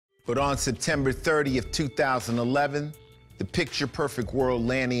But on September 30th, 2011, the picture-perfect world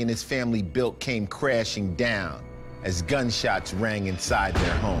Lanny and his family built came crashing down as gunshots rang inside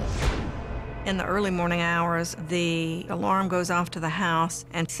their home. In the early morning hours, the alarm goes off to the house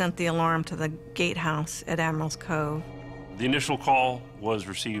and sent the alarm to the gatehouse at Admiral's Cove. The initial call was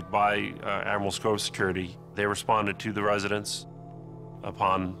received by Admiral's Cove Security. They responded to the residence.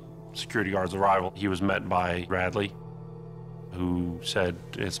 Upon security guard's arrival, he was met by Bradley, who said,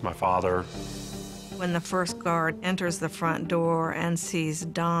 "It's my father." When the first guard enters the front door and sees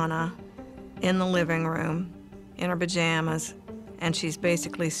Donna in the living room in her pajamas, and she's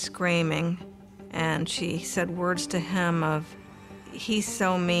basically screaming, and she said words to him of, "He's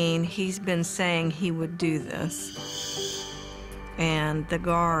so mean, he's been saying he would do this." And the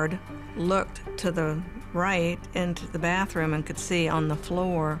guard looked to the right into the bathroom and could see on the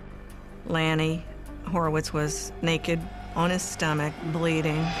floor Lanny Horwitz was naked on his stomach,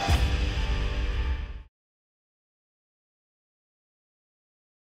 bleeding.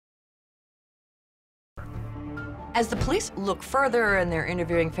 As the police look further and they're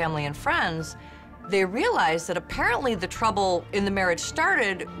interviewing family and friends, they realize that apparently the trouble in the marriage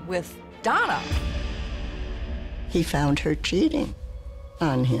started with Donna. He found her cheating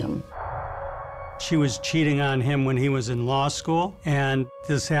on him. She was cheating on him when he was in law school, and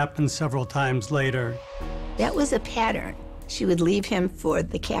this happened several times later. That was a pattern. She would leave him for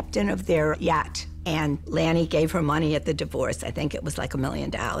the captain of their yacht, and Lanny gave her money at the divorce. I think it was like $1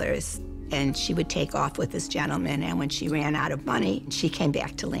 million. And she would take off with this gentleman, and when she ran out of money, she came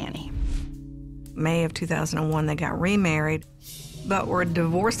back to Lanny. May of 2001, they got remarried, but were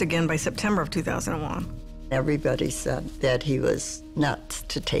divorced again by September of 2001. Everybody said that he was nuts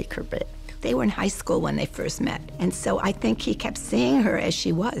to take her back. They were in high school when they first met, and so I think he kept seeing her as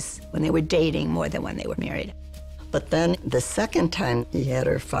she was when they were dating more than when they were married. But then the second time he had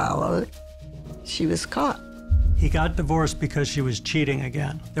her followed, she was caught. He got divorced because she was cheating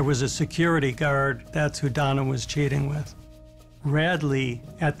again. There was a security guard, that's who Donna was cheating with. Bradley,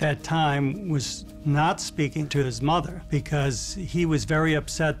 at that time, was not speaking to his mother because he was very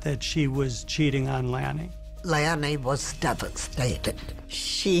upset that she was cheating on Lanny. Lanny was devastated.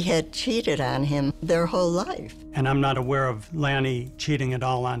 She had cheated on him their whole life. And I'm not aware of Lanny cheating at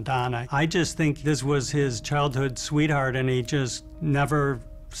all on Donna. I just think this was his childhood sweetheart, and he just never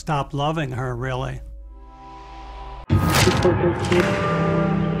stopped loving her, really. Okay,